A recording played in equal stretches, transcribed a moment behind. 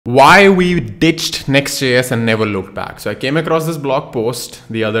why we ditched Next.js and never looked back. So I came across this blog post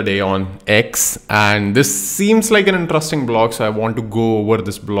the other day on X, and this seems like an interesting blog. So I want to go over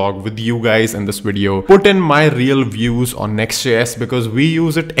this blog with you guys in this video, put in my real views on Next.js because we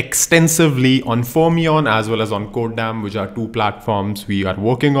use it extensively on Fermyon as well as on Codedam, which are two platforms we are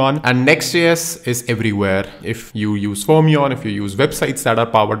working on. And Next.js is everywhere. If you use Fermyon, if you use websites that are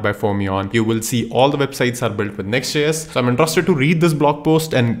powered by Fermyon, you will see all the websites are built with Next.js. So I'm interested to read this blog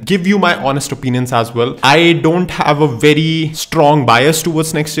post and give you my honest opinions as well. I don't have a very strong bias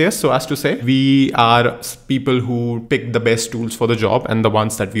towards Next.js, so as to say, we are people who pick the best tools for the job and the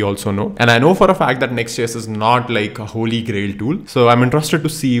ones that we also know. And I know for a fact that Next.js is not like a holy grail tool. So I'm interested to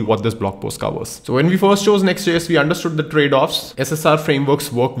see what this blog post covers. So when we first chose Next.js, we understood the trade-offs. SSR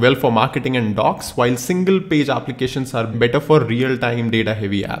frameworks work well for marketing and docs, while single page applications are better for real-time data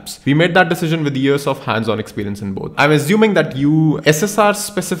heavy apps. We made that decision with years of hands-on experience in both. I'm assuming that SSR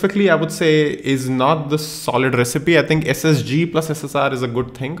specifically, I would say, is not the solid recipe. I think SSG plus SSR is a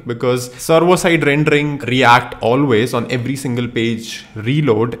good thing because server-side rendering React always on every single page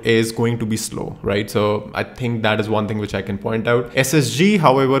reload is going to be slow, right? So I think that is one thing which I can point out. SSG,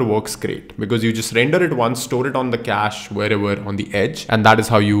 however, works great because you just render it once, store it on the cache wherever on the edge, and that is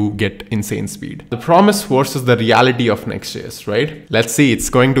how you get insane speed. The promise versus the reality of Next.js, right? Let's see, it's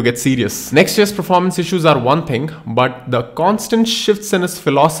going to get serious. Next.js performance issues are one thing, but the constant shifts in its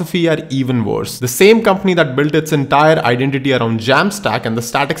philosophy are even worse. The same company that built its entire identity around Jamstack and the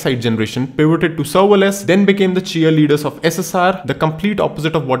static site generation pivoted to serverless, then became the cheerleaders of SSR, the complete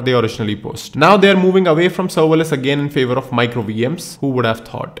opposite of what they originally pushed. Now they're moving away from serverless again in favor of micro VMs. Who would have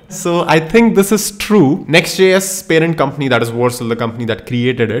thought? So I think this is true. Next.js parent company, that is Vercel, the company that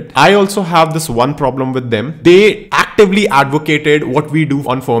created it. I also have this one problem with them. They actively advocated what we do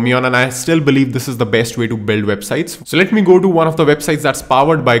on Fermyon, and I still believe this is the best way to build websites. So let me go to one of the websites that's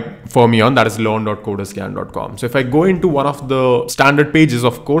powered by Fermyon, that is learn.coderscan.com. So if I go into one of the standard pages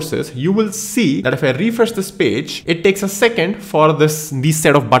of courses, you will see that if I refresh this page, it takes a second for these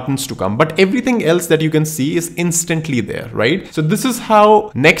set of buttons to come, but everything else that you can see is instantly there, right? So this is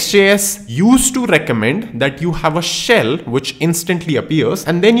how Next.js used to recommend that you have a shell which instantly appears,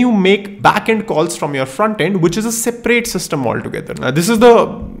 and then you make backend calls from your front end, which is a separate system altogether. Now, this is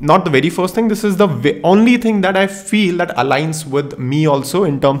not the very first thing. This is the only thing that I feel that aligns with me also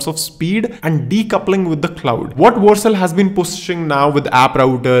in terms of speed and decoupling with the cloud. What Vercel has been pushing now with App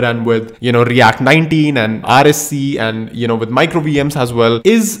Router and with, React 19 and RSC and, with micro VMs as well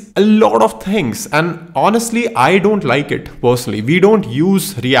is a lot of things. And honestly, I don't like it personally. We don't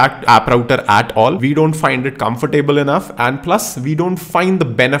use React App Router at all. We don't find it comfortable enough. And plus, we don't find the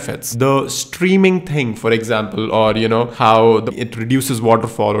benefits. The streaming thing, for example, or, how it reduces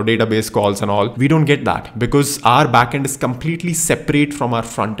waterfall or database calls and all. We don't get that because our backend is completely separate from our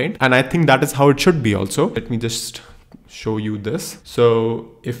front end. And I think that is how it should be also. Let me just show you this.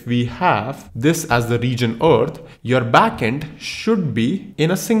 So if we have this as the region Earth, your backend should be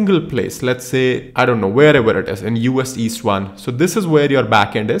in a single place. Let's say, I don't know, wherever it is in US East 1. So this is where your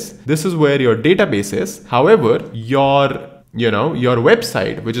backend is. This is where your database is. However, your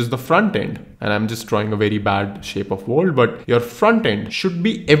website, which is the front end, and I'm just drawing a very bad shape of world, but your front end should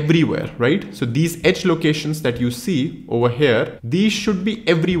be everywhere, right? So these edge locations that you see over here, these should be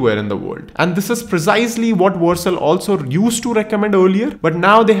everywhere in the world. And this is precisely what Vercel also used to recommend earlier, but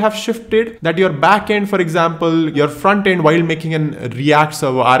now they have shifted that your backend, for example, your front end while making a React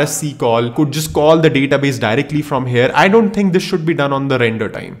server RSC call could just call the database directly from here. I don't think this should be done on the render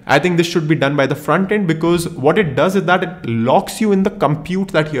time. I think this should be done by the front end because what it does is that it locks you in the compute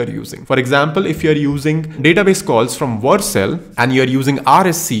that you're using. For example, if you're using database calls from Vercel and you're using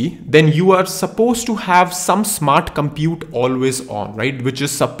RSC, then you are supposed to have some smart compute always on, right? Which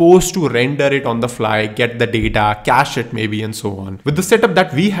is supposed to render it on the fly, get the data, cache it maybe, and so on. With the setup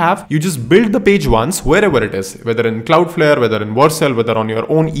that we have, you just build the page once, wherever it is, whether in Cloudflare, whether in Vercel, whether on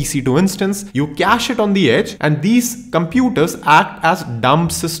your own EC2 instance, you cache it on the edge, and these computers act as dumb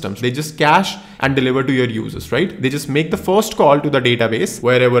systems. They just cache and deliver to your users, right? They just make the first call to the database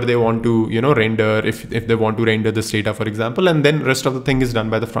wherever they want to, render, if they want to render this data, for example, and then rest of the thing is done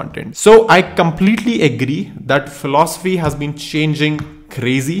by the front end. So I completely agree that philosophy has been changing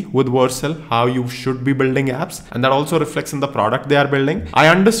crazy with Vercel, how you should be building apps, and that also reflects in the product they are building. I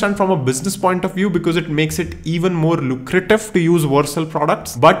understand from a business point of view because it makes it even more lucrative to use Vercel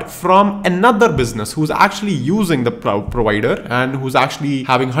products, but from another business who's actually using the provider and who's actually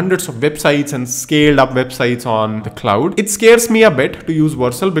having hundreds of websites and scaled up websites on the cloud, it scares me a bit to use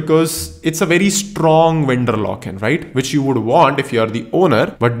Vercel because it's a very strong vendor lock-in, right? Which you would want if you are the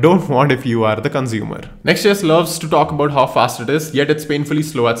owner, but don't want if you are the consumer. Next.js loves to talk about how fast it is, yet it's painful painfully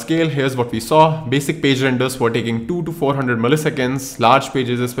slow at scale. Here's what we saw. Basic page renders were taking 2 to 400 milliseconds. Large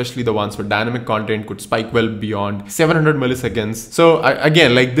pages, especially the ones with dynamic content, could spike well beyond 700 milliseconds. So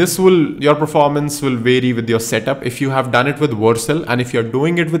again, like your performance will vary with your setup. If you have done it with Vercel, and if you're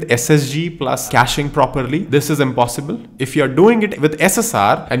doing it with SSG plus caching properly, this is impossible. If you're doing it with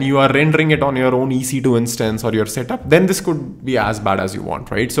SSR and you are rendering it on your own EC2 instance or your setup, then this could be as bad as you want,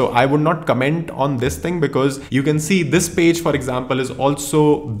 right? So I would not comment on this thing, because you can see this page, for example, is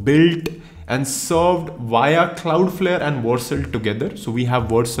also built and served via Cloudflare and Vercel together. So we have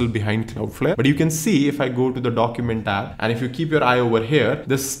Vercel behind Cloudflare, but you can see if I go to the document tab and if you keep your eye over here,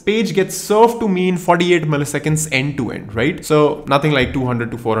 this page gets served to me in 48 milliseconds end to end, right? So nothing like 200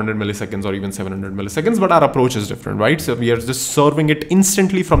 to 400 milliseconds or even 700 milliseconds, but our approach is different, right? So we are just serving it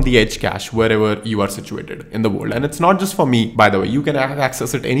instantly from the edge cache wherever you are situated in the world. And it's not just for me, by the way, you can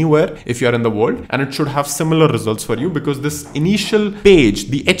access it anywhere if you're in the world, and it should have similar results for you, because this initial page,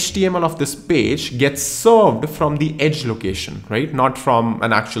 the HTML of this page gets served from the edge location, right? Not from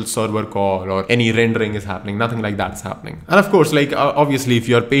an actual server call or any rendering is happening, nothing like that is happening. And of course, like obviously if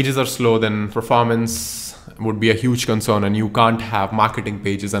your pages are slow, then performance would be a huge concern, and you can't have marketing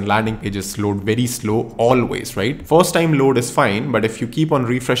pages and landing pages load very slow always, right? First time load is fine, but if you keep on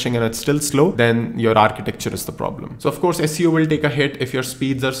refreshing and it's still slow, then your architecture is the problem. So of course, SEO will take a hit if your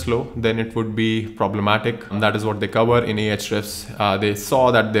speeds are slow, then it would be problematic. And that is what they cover in Ahrefs. They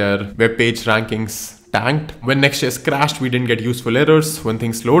saw that their web page rankings tanked. When Next.js crashed, we didn't get useful errors. When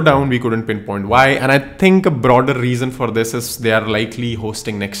things slowed down, we couldn't pinpoint why. And I think a broader reason for this is they are likely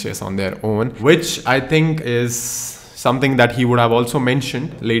hosting Next.js on their own, which I think is something that he would have also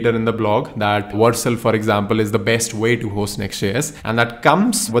mentioned later in the blog, that Vercel, for example, is the best way to host Next.js. And that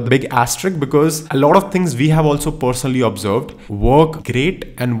comes with a big asterisk, because a lot of things we have also personally observed work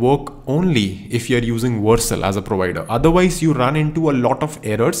great and work only if you're using Vercel as a provider. Otherwise, you run into a lot of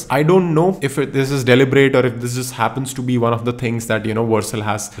errors. I don't know if this is deliberate or if this just happens to be one of the things that, you know, Vercel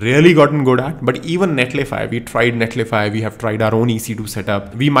has really gotten good at. But even Netlify, we tried Netlify, we have tried our own EC2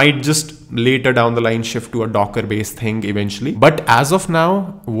 setup. We might just later down the line shift to a Docker-based thing eventually. But as of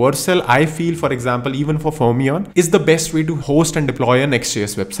now, Vercel, I feel, for example, even for Fermion, is the best way to host and deploy a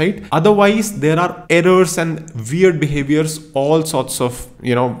Next.js website. Otherwise, there are errors and weird behaviors, all sorts of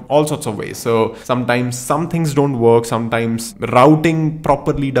ways. So sometimes some things don't work, sometimes routing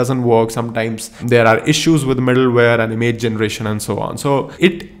properly doesn't work, sometimes there are issues with middleware and image generation and so on. So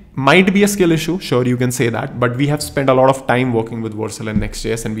it might be a skill issue, sure, you can say that, but we have spent a lot of time working with Vercel and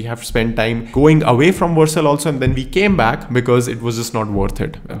Next.js, and we have spent time going away from Vercel also, and then we came back because it was just not worth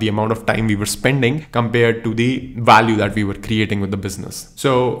it, the amount of time we were spending compared to the value that we were creating with the business.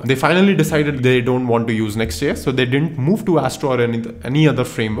 So they finally decided they don't want to use Next.js, so they didn't move to Astro or any other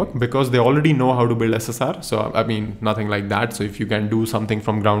framework, because they already know how to build SSR. So I mean, nothing like that. So if you can do something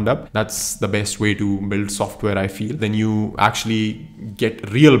from ground up, that's the best way to build software, I feel. Then you actually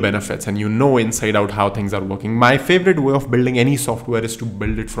get real benefits and you know inside out how things are working. My favorite way of building any software is to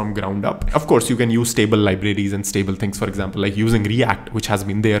build it from ground up. Of course, you can use stable libraries and stable things, for example, like using React, which has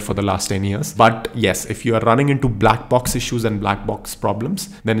been there for the last 10 years. But yes, if you are running into black box issues and black box problems,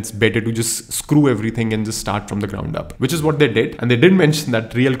 then it's better to just screw everything and just start from the ground up, which is what they did. And they did mention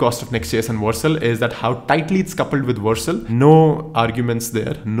that real cost of Next.js and Vercel is that how tightly it's coupled with Vercel. No arguments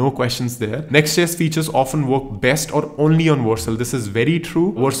there, no questions there. Next.js features often work best or only on Vercel. This is very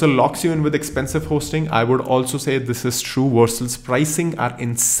true. Vercel locks you in with expensive hosting. I would also say this is true. Vercel's pricing are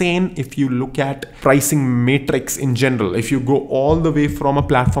insane if you look at pricing matrix in general. If you go all the way from a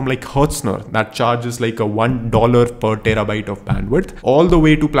platform like Hertzner that charges like a $1 per terabyte of bandwidth, all the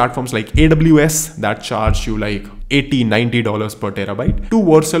way to platforms like AWS that charge you like $80-$90 per terabyte, to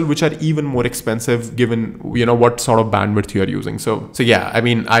Vercel, which are even more expensive given, you know, what sort of bandwidth you are using. So yeah, I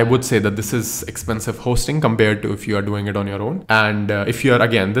mean, I would say that this is expensive hosting compared to if you are doing it on your own. And if you're,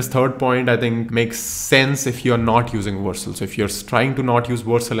 again, this third point I think makes sense if you're not using Vercel. So if you're trying to not use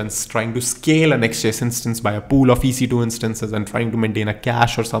Vercel and trying to scale a Next.js instance by a pool of EC2 instances and trying to maintain a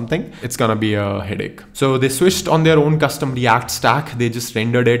cache or something, it's gonna be a headache. So they switched on their own custom React stack. They just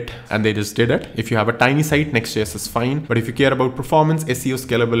rendered it and they just did it. If you have a tiny site, Next.js is fine. But if you care about performance, SEO,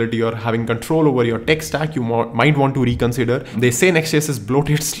 scalability, or having control over your tech stack, you might want to reconsider. They say Next.js is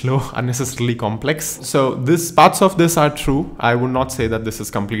bloated, slow, unnecessarily complex. So parts of this are true. I would not say that this is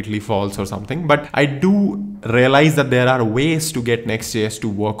completely false or something, but I do realize that there are ways to get Next.js to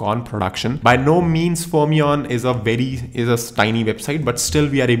work on production. By no means Fermion is a tiny website, but still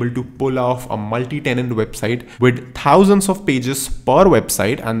we are able to pull off a multi-tenant website with thousands of pages per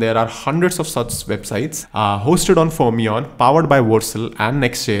website, and there are hundreds of such websites hosted on Fermion, powered by Vercel and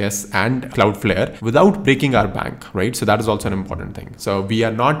Next.js and Cloudflare, without breaking our bank, right? So that is also an important thing. So we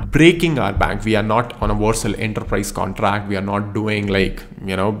are not breaking our bank. We are not on a Vercel enterprise contract. We are not doing like,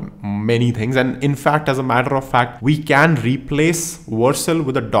 many things. And in fact, as a matter of fact, we can replace Vercel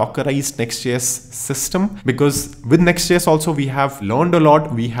with a Dockerized Next.js system, because with Next.js also we have learned a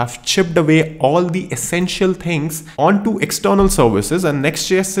lot. We have chipped away all the essential things onto external services, and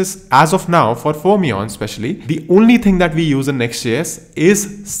Next.js is, as of now, for Fermion especially, the only thing that we use in Next.js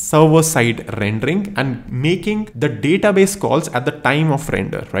is server-side rendering and making the database calls at the time of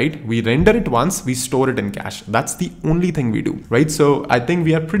render, right? We render it once, we store it in cache. That's the only thing we do, right? So I think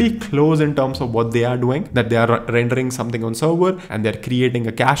we are pretty close in terms of what they are doing, that they are rendering something on server and they're creating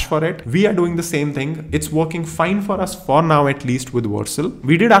a cache for it. We are doing the same thing. It's working fine for us for now, at least with Vercel.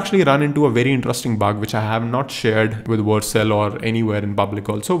 We did actually run into a very interesting bug, which I have not shared with Vercel or anywhere in public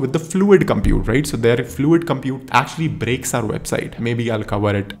also, with the fluid compute, right? So their fluid compute actually breaks our website. Maybe I'll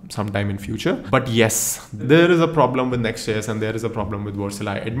cover it sometime in future. But yes, there is a problem with Next.js and there is a problem with Vercel.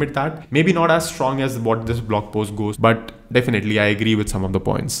 I admit that. Maybe not as strong as what this blog post goes, but definitely I agree with some of the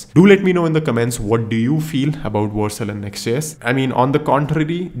points. Do let me know in the comments, what do you feel about Vercel and Next.js? I mean, on the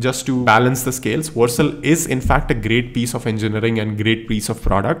contrary, just to balance the scales, Vercel is in fact a great piece of engineering and great piece of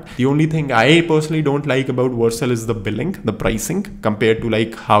product. The only thing I personally don't like about Vercel is the billing, the pricing, compared to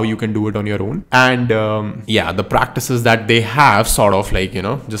like how you can do it on your own. And yeah, the practices that they have, sort of like,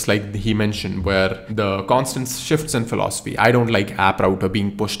 just like he mentioned, where the constant shifts in philosophy. I don't like app router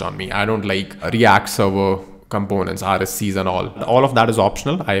being pushed on me. I don't like React server components, RSCs and all of that is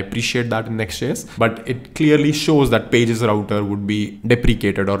optional. I appreciate that in Next.js, but it clearly shows that pages router would be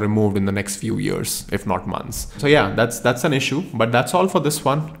deprecated or removed in the next few years, if not months. So yeah, that's an issue, but that's all for this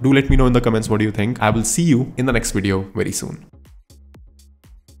one. Do let me know in the comments what do you think. I will see you in the next video very soon.